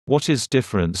What is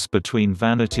difference between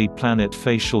Vanity Planet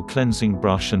Facial Cleansing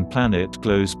Brush and Planet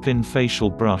Glow Spin Facial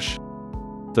Brush?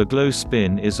 The Glow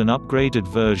Spin is an upgraded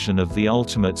version of the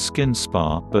Ultimate Skin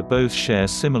Spa, but both share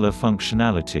similar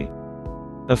functionality.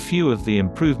 A few of the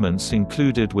improvements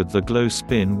included with the Glow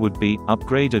Spin would be,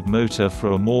 upgraded motor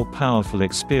for a more powerful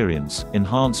experience,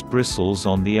 enhanced bristles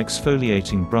on the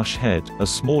exfoliating brush head, a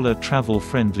smaller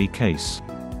travel-friendly case.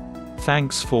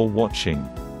 Thanks for watching.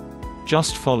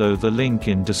 Just follow the link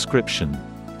in description.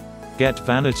 Get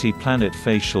Vanity Planet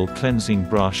Facial Cleansing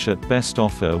Brush at best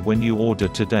offer when you order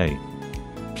today.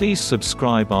 Please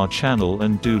subscribe our channel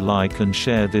and do like and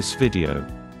share this video.